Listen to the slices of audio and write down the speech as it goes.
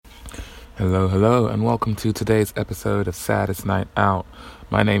Hello, and welcome to today's episode of Saddest Night Out.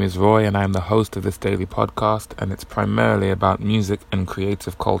 My name is Roy, and I'm the host of this daily podcast, and it's primarily about music and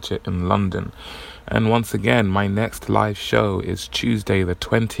creative culture in London. And once again, my next live show is Tuesday, the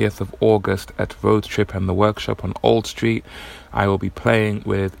 20th of August at Road Trip and the Workshop on Old Street. I will be playing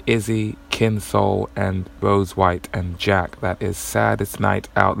with Izzy, Kinsoul, and Rose White and Jack. That is Saddest Night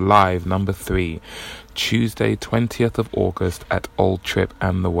Out Live, number 3. Tuesday, 20th of August at Old Trip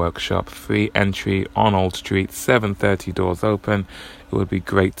and the Workshop. Free entry on Old Street, 7:30 doors open. It would be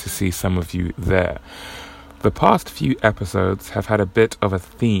great to see some of you there. The past few episodes have had a bit of a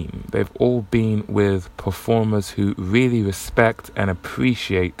theme. They've all been with performers who really respect and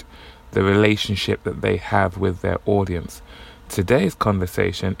appreciate the relationship that they have with their audience. Today's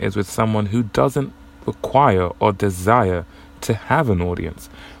conversation is with someone who doesn't require or desire to have an audience.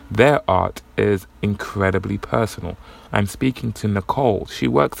 Their art is incredibly personal. I'm speaking to Nicole. She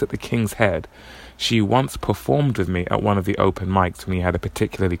works at the King's Head. She once performed with me at one of the open mics when we had a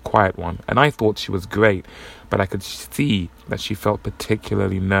particularly quiet one, and I thought she was great, but I could see that she felt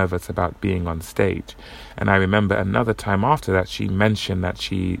particularly nervous about being on stage. And I remember another time after that she mentioned that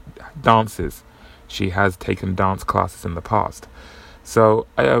she dances. She has taken dance classes in the past. So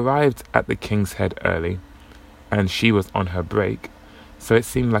I arrived at the King's Head early, and she was on her break. So it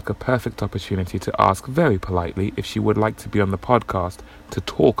seemed like a perfect opportunity to ask very politely if she would like to be on the podcast to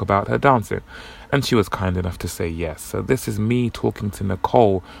talk about her dancing. And she was kind enough to say yes. So this is me talking to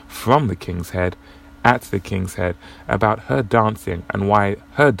Nicole from the King's Head at the King's Head about her dancing and why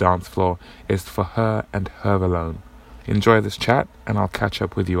her dance floor is for her and her alone. Enjoy this chat, and I'll catch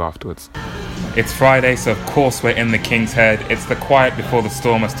up with you afterwards. It's Friday, so of course we're in the King's Head. It's the quiet before the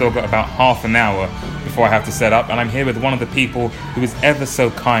storm. I've still got about half an hour before I have to set up, and I'm here with one of the people who is ever so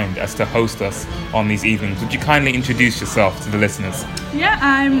kind as to host us on these evenings. Would you kindly introduce yourself to the listeners? Yeah,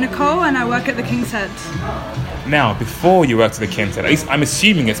 I'm Nicole, and I work at the King's Head. Now, before you worked at the King's Head, at least I'm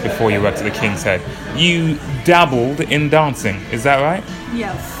assuming it's before you worked at the King's Head, you dabbled in dancing, is that right?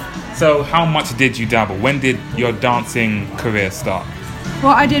 Yes. So how much did you dabble? When did your dancing career start?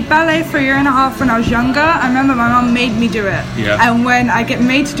 Well, I did ballet for a year and a half when I was younger. I remember my mum made me do it. Yeah. And when I get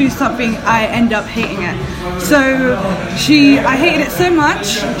made to do something, I end up hating it. So I hated it so much,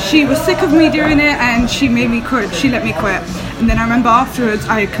 she was sick of me doing it, and she made me quit. She let me quit. And then I remember afterwards,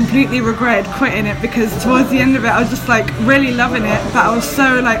 I completely regretted quitting it, because towards the end of it, I was just like really loving it. But I was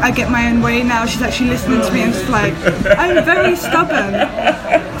so like, I get my own way now. She's actually listening to me, and just like, I'm very stubborn.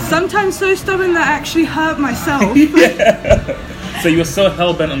 Sometimes so stubborn that I actually hurt myself. Yeah. So you were so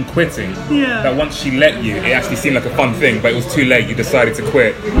hell-bent on quitting that once she let you, it actually seemed like a fun thing, but it was too late. You decided to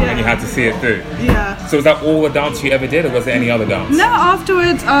quit, and you had to see it through. Yeah. So was that all the dance you ever did, or was there any other dance? No,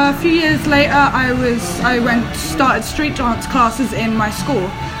 afterwards, a few years later, I started street dance classes in my school.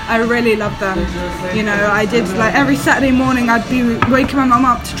 I really loved them. You know, I did like every Saturday morning, I'd be waking my mum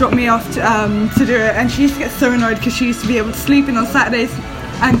up to drop me off to do it, and she used to get so annoyed because she used to be able to sleep in on Saturdays,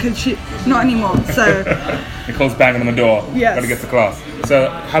 and could she not anymore. So Nicole's banging on the door. Yes. Got to get to class. So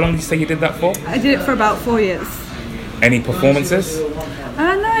how long did you say you did that for? I did it for about 4 years. Any performances?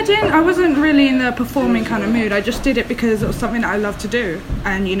 No, I didn't. I wasn't really in the performing kind of mood. I just did it because it was something that I love to do.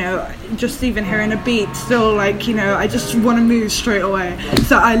 And, you know, just even hearing a beat, still like, you know, I just want to move straight away.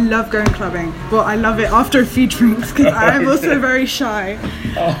 So I love going clubbing. Well, I love it after a few drinks, because I'm also very shy.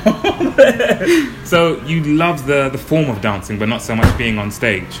 So you love the form of dancing, but not so much being on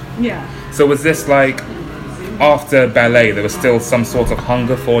stage? Yeah. So was this like, after ballet, there was still some sort of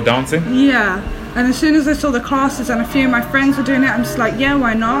hunger for dancing? Yeah. And as soon as I saw the classes and a few of my friends were doing it, I'm just like, yeah,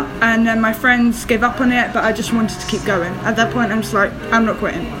 why not? And then my friends gave up on it, but I just wanted to keep going. At that point, I'm just like, I'm not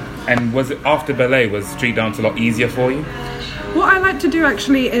quitting. And was it after ballet, was street dance a lot easier for you? What I like to do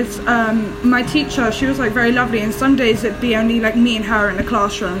actually is, my teacher, she was like very lovely, and some days it'd be only like me and her in the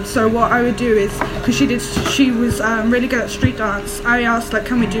classroom. So what I would do is, because she was really good at street dance, I asked like,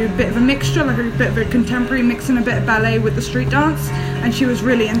 can we do a bit of a mixture, like a bit of a contemporary mix and a bit of ballet with the street dance, and she was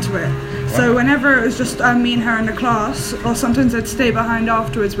really into it. Wow. So whenever it was just me and her in the class, or sometimes I'd stay behind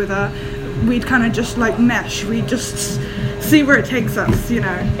afterwards with her, we'd kind of just like mesh, we'd just see where it takes us, you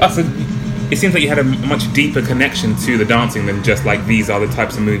know. So it seems like you had a much deeper connection to the dancing than just like, these are the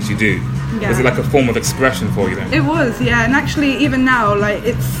types of moves you do. Yeah. Was it like a form of expression for you then? It was, yeah. And actually even now, like,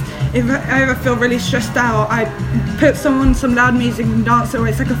 if I ever feel really stressed out, I put some loud music and dance away.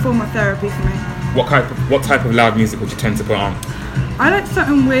 It's like a form of therapy for me. What type of loud music would you tend to put on? I like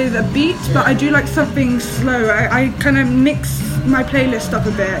something with a beat, but I do like something slow. I kind of mix my playlist up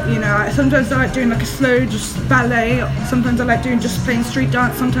a bit, you know. Sometimes I like doing like a slow just ballet, sometimes I like doing just plain street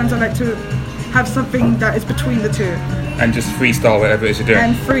dance, sometimes I like to have something that is between the two. And just freestyle whatever it is you're doing.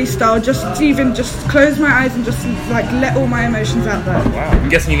 And freestyle, just close my eyes and just like let all my emotions out there. Wow. I'm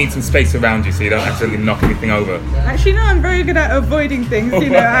guessing you need some space around you so you don't accidentally knock anything over. Actually, no, I'm very good at avoiding things, you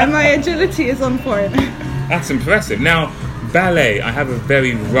know, and my agility is on point. That's impressive. Now, ballet, I have a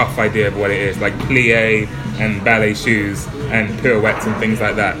very rough idea of what it is, like plie and ballet shoes and pirouettes and things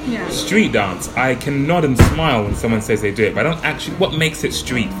like that. Yeah. Street dance, I can nod and smile when someone says they do it, but I don't actually, what makes it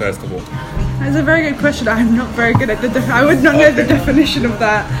street, first of all? That's a very good question. I'm not very good at I would not know the definition of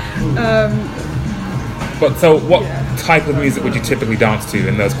that. But so what type of music would you typically dance to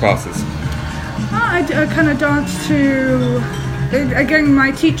in those classes? I kind of dance to, again, my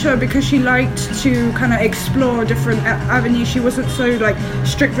teacher, because she liked to kind of explore different avenues. She wasn't so like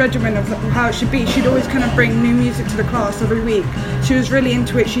strict regimen of how it should be. She'd always kind of bring new music to the class every week. She was really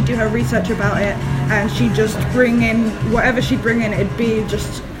into it. She'd do her research about it, and she'd just bring in whatever she'd bring in. It'd be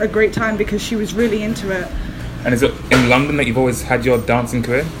just a great time because she was really into it. And is it in London that you've always had your dancing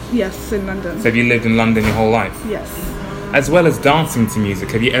career? Yes, in London. So have you lived in London your whole life? Yes. As well as dancing to music,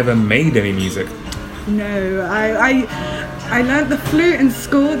 have you ever made any music? No, I learnt the flute in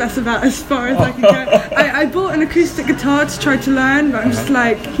school. That's about as far as I can go. I bought an acoustic guitar to try to learn, but I'm just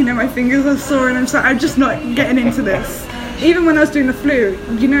like, you know, my fingers are sore and I'm just not getting into this. Even when I was doing the flute,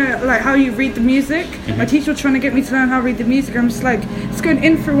 you know, like how you read the music, my teacher was trying to get me to learn how to read the music. I'm just like, it's going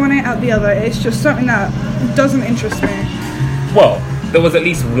in through one ear, out the other. It's just something that doesn't interest me. Well, there was at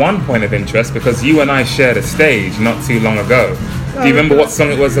least one point of interest because you and I shared a stage not too long ago. Do you remember what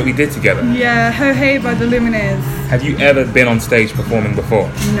song it was that we did together? Yeah, Ho Hey by the Lumineers. Have you ever been on stage performing before?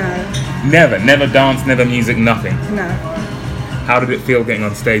 No. Never dance, never music, nothing? No. How did it feel getting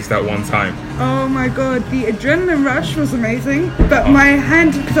on stage that one time? Oh my god, the adrenaline rush was amazing. But my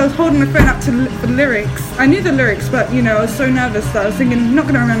hand, because I was holding the phone up to the lyrics, I knew the lyrics, but you know, I was so nervous that I was thinking, I'm not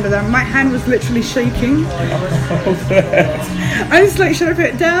going to remember them. My hand was literally shaking. I was like, should I put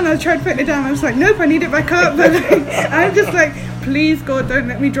it down? I tried putting it down. I was like, nope, I need it back up. But I'm just like, please God, don't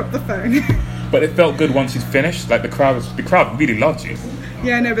let me drop the phone. But it felt good once you'd finished. Like the crowd really loved you.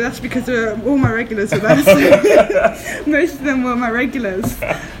 Yeah, no, but that's because all my regulars were there. Most of them were my regulars.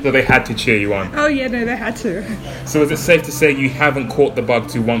 So they had to cheer you on. Oh yeah, no, they had to. So is it safe to say you haven't caught the bug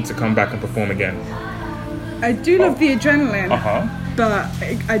to want to come back and perform again? I do love the adrenaline, but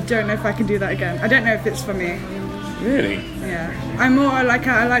I don't know if I can do that again. I don't know if it's for me. Really? Yeah. I'm more like,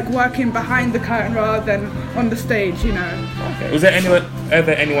 I like working behind the curtain rather than on the stage, you know. Okay. Was there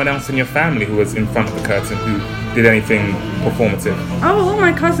anyone else in your family who was in front of the curtain who did anything performative? Oh, all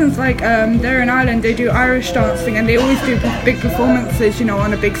my cousins, like, they're in Ireland, they do Irish dancing, and they always do big performances, you know,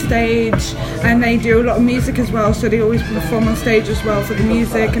 on a big stage, and they do a lot of music as well, so they always perform on stage as well for the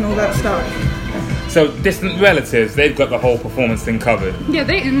music and all that stuff. So distant relatives, they've got the whole performance thing covered. Yeah,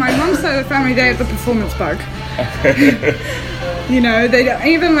 in my mum's side of the family, they have the performance bug. You know,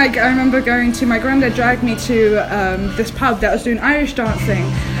 they even like, I remember going to, my granddad dragged me to this pub that was doing Irish dancing,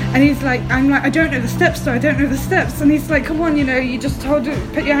 and he's like, I'm like, I don't know the steps though, I don't know the steps, and he's like, come on, you know, you just put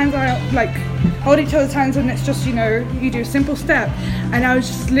your hands out, like hold each other's hands, and it's just, you know, you do a simple step. And I was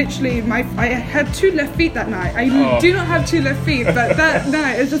just literally, I had 2 left feet that night. I do not have 2 left feet, but that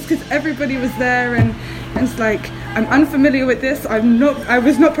night it was just because everybody was there, and it's like, I'm unfamiliar with this. I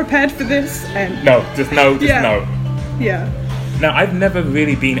was not prepared for this, and no. Yeah. Now, I've never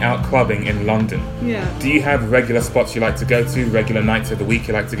really been out clubbing in London. Yeah. Do you have regular spots you like to go to, regular nights of the week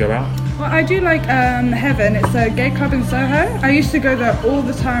you like to go out? Well, I do like Heaven. It's a gay club in Soho. I used to go there all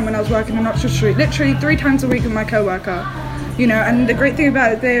the time when I was working on Oxford Street, literally 3 times a week with my co-worker. You know, and the great thing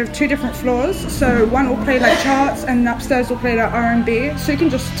about it, they have 2 different floors. So one will play like charts, and upstairs will play like R&B. So you can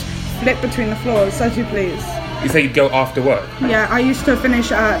just flip between the floors as you please. You say you'd go after work? Yeah, I used to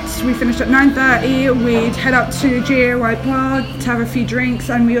finished at 9:30, we'd head up to GAY Bar to have a few drinks,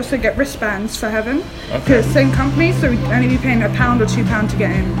 and we also get wristbands for Heaven. Because same company, so we'd only be paying £1 or £2 to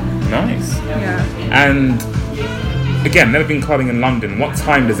get in. Nice. Yeah. And again, never been clubbing in London. What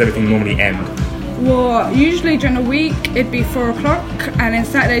time does everything normally end? Well, usually during the week it'd be 4 o'clock, and then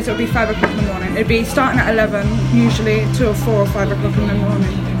Saturdays it'll be 5 o'clock in the morning. It'd be starting at 11 usually till 4 or 5 o'clock in the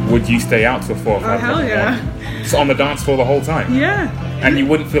morning. Would you stay out till 4 or 5 o'clock? Oh, hell yeah. So on the dance floor the whole time? Yeah. And you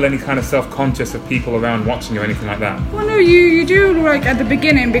wouldn't feel any kind of self-conscious of people around watching you or anything like that? Well, no, you do, like, at the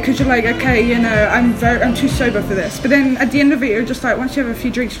beginning, because you're like, okay, you know, I'm too sober for this. But then at the end of it, you're just like, once you have a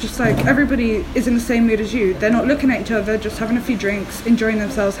few drinks, you're just like, everybody is in the same mood as you. They're not looking at each other, just having a few drinks, enjoying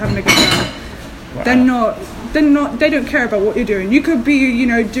themselves, having a good time. Wow. They don't care about what you're doing. You could be, you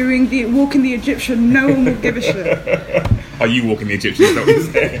know, walking the Egyptian, no one will give a shit. Are you walking the Egyptian? Is that what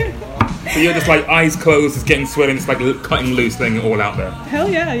you're saying? So you're just like eyes closed, it's getting sweaty, it's like cutting loose, laying it all out there. Hell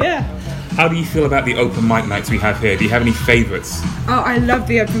yeah, yeah. How do you feel about the open mic nights we have here? Do you have any favourites? Oh, I love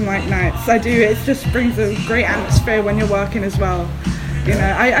the open mic nights. I do. It just brings a great atmosphere when you're working as well. You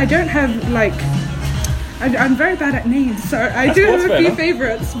know, I don't have like... I'm very bad at names, so I do have a few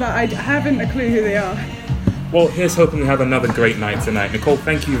favourites, but I haven't a clue who they are. Well, here's hoping we have another great night tonight. Nicole,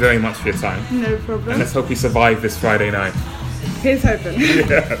 thank you very much for your time. No problem. And let's hope we survive this Friday night. Here's hoping.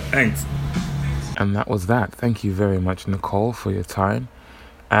 Yeah, thanks. And that was that. Thank you very much, Nicole, for your time.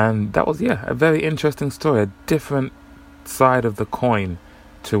 And that was, a very interesting story. A different side of the coin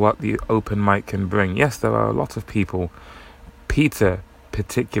to what the open mic can bring. Yes, there are a lot of people. Peter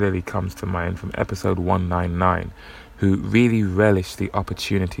particularly comes to mind from episode 199, who really relish the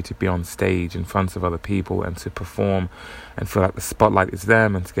opportunity to be on stage in front of other people and to perform and feel like the spotlight is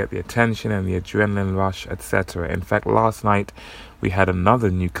them and to get the attention and the adrenaline rush, etc. In fact, last night we had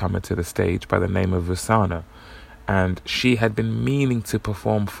another newcomer to the stage by the name of Rusana, and she had been meaning to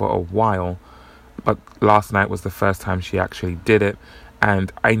perform for a while, but last night was the first time she actually did it,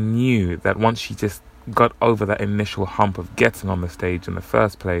 and I knew that once she just got over that initial hump of getting on the stage in the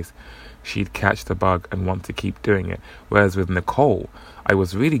first place, she'd catch the bug and want to keep doing it. Whereas with Nicole, I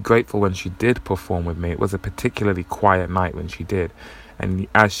was really grateful when she did perform with me. It was a particularly quiet night when she did, and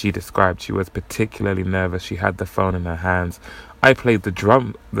as she described, she was particularly nervous. She had the phone in her hands. I played the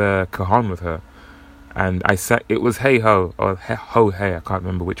cajon with her, and I said it was Hey Ho or Ho Hey, I can't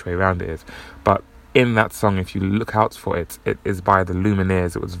remember which way around it is, but in that song, if you look out for it, it is by the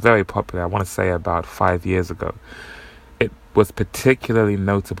Lumineers. It was very popular, I want to say about 5 years ago. It was particularly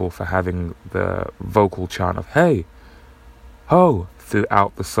notable for having the vocal chant of Hey Ho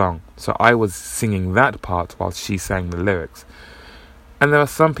throughout the song. So I was singing that part while she sang the lyrics. And there are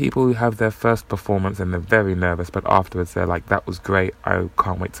some people who have their first performance and they're very nervous, but afterwards they're like, that was great, I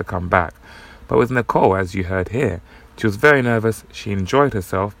can't wait to come back. But with Nicole, as you heard here, she was very nervous, she enjoyed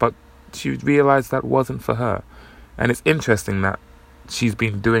herself, but she realized that wasn't for her. And it's interesting that she's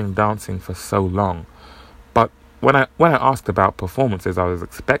been doing dancing for so long. But when I asked about performances, I was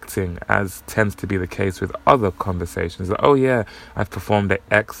expecting, as tends to be the case with other conversations, that, oh yeah, I've performed at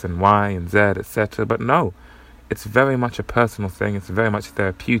X and Y and Z, etc. But no, it's very much a personal thing. It's very much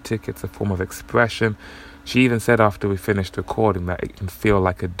therapeutic. It's a form of expression. She even said after we finished recording that it can feel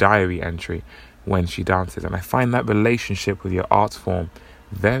like a diary entry when she dances. And I find that relationship with your art form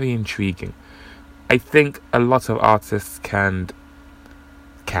very intriguing. I think a lot of artists can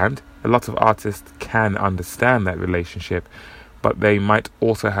understand that relationship, but they might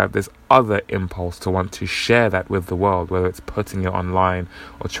also have this other impulse to want to share that with the world, whether it's putting it online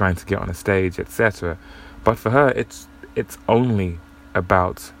or trying to get on a stage, etc. But for her, it's only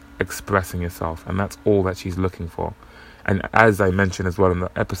about expressing yourself, and that's all that she's looking for. And as I mentioned as well in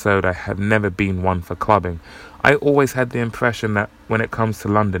the episode, I have never been one for clubbing. I always had the impression that when it comes to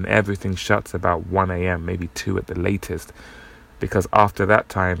London, everything shuts about 1 a.m, maybe 2 at the latest, because after that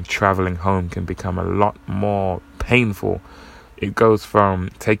time, travelling home can become a lot more painful. It goes from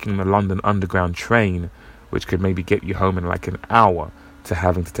taking the London Underground train, which could maybe get you home in like an hour, to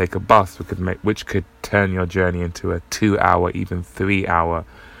having to take a bus, which could turn your journey into a 2-hour, even 3-hour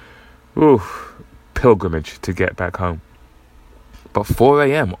pilgrimage to get back home. But 4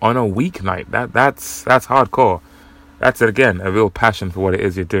 a.m. on a weeknight, that's hardcore. That's, again, a real passion for what it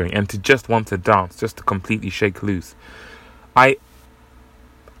is you're doing. And to just want to dance, just to completely shake loose. I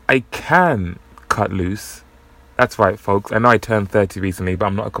can cut loose. That's right, folks. I know I turned 30 recently, but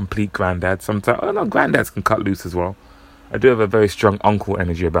I'm not a complete granddad. Sometimes, granddads can cut loose as well. I do have a very strong uncle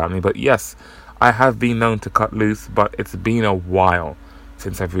energy about me. But yes, I have been known to cut loose, but it's been a while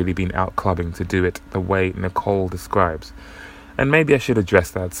since I've really been out clubbing to do it the way Nicole describes. And maybe I should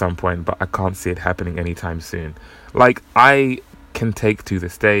address that at some point, but I can't see it happening anytime soon. Like, I can take to the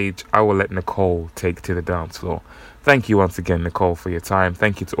stage, I will let Nicole take to the dance floor. Thank you once again, Nicole, for your time.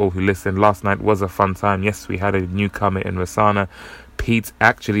 Thank you to all who listened. Last night was a fun time. Yes, we had a newcomer in Rusana. Pete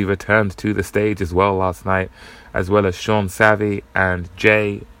actually returned to the stage as well last night, as well as Sean Savvy and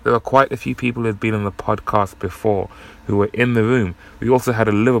Jay. There were quite a few people who had been on the podcast before who were in the room. We also had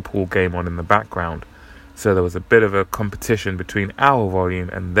a Liverpool game on in the background. So there was a bit of a competition between our volume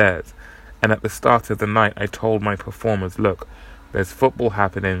and theirs. And at the start of the night, I told my performers, look, there's football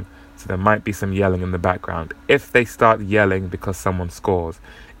happening, so there might be some yelling in the background. If they start yelling because someone scores,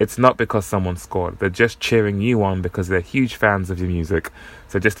 it's not because someone scored. They're just cheering you on because they're huge fans of your music.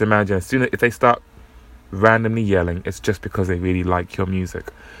 So just imagine, if they start randomly yelling, it's just because they really like your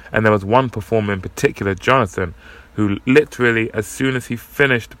music. And there was one performer in particular, Jonathan, who literally, as soon as he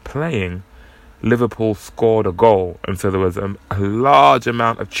finished playing, Liverpool scored a goal, and so there was a large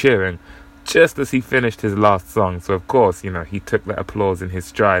amount of cheering just as he finished his last song. So of course, he took that applause in his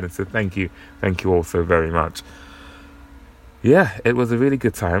stride and said, thank you all so very much. Yeah, it was a really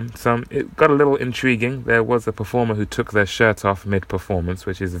good time. It got a little intriguing. There was a performer who took their shirt off mid-performance,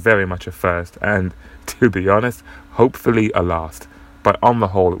 which is very much a first, and to be honest, hopefully a last. But on the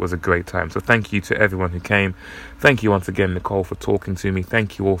whole, it was a great time. So thank you to everyone who came. Thank you once again, Nicole, for talking to me.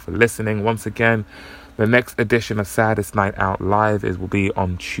 Thank you all for listening. Once again, the next edition of Saddest Night Out Live will be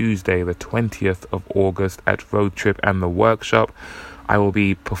on Tuesday, the 20th of August at Road Trip and the Workshop. I will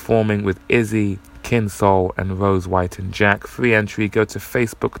be performing with Izzy, Kinsoul and Rose White and Jack. Free entry. Go to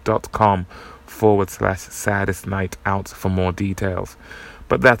facebook.com/Saddest Night Out for more details.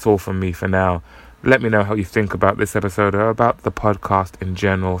 But that's all from me for now. Let me know how you think about this episode or about the podcast in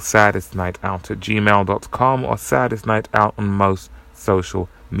general. saddestnightout@gmail.com or Saddest Night Out on most social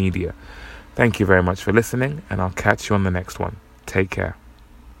media. Thank you very much for listening, and I'll catch you on the next one. Take care.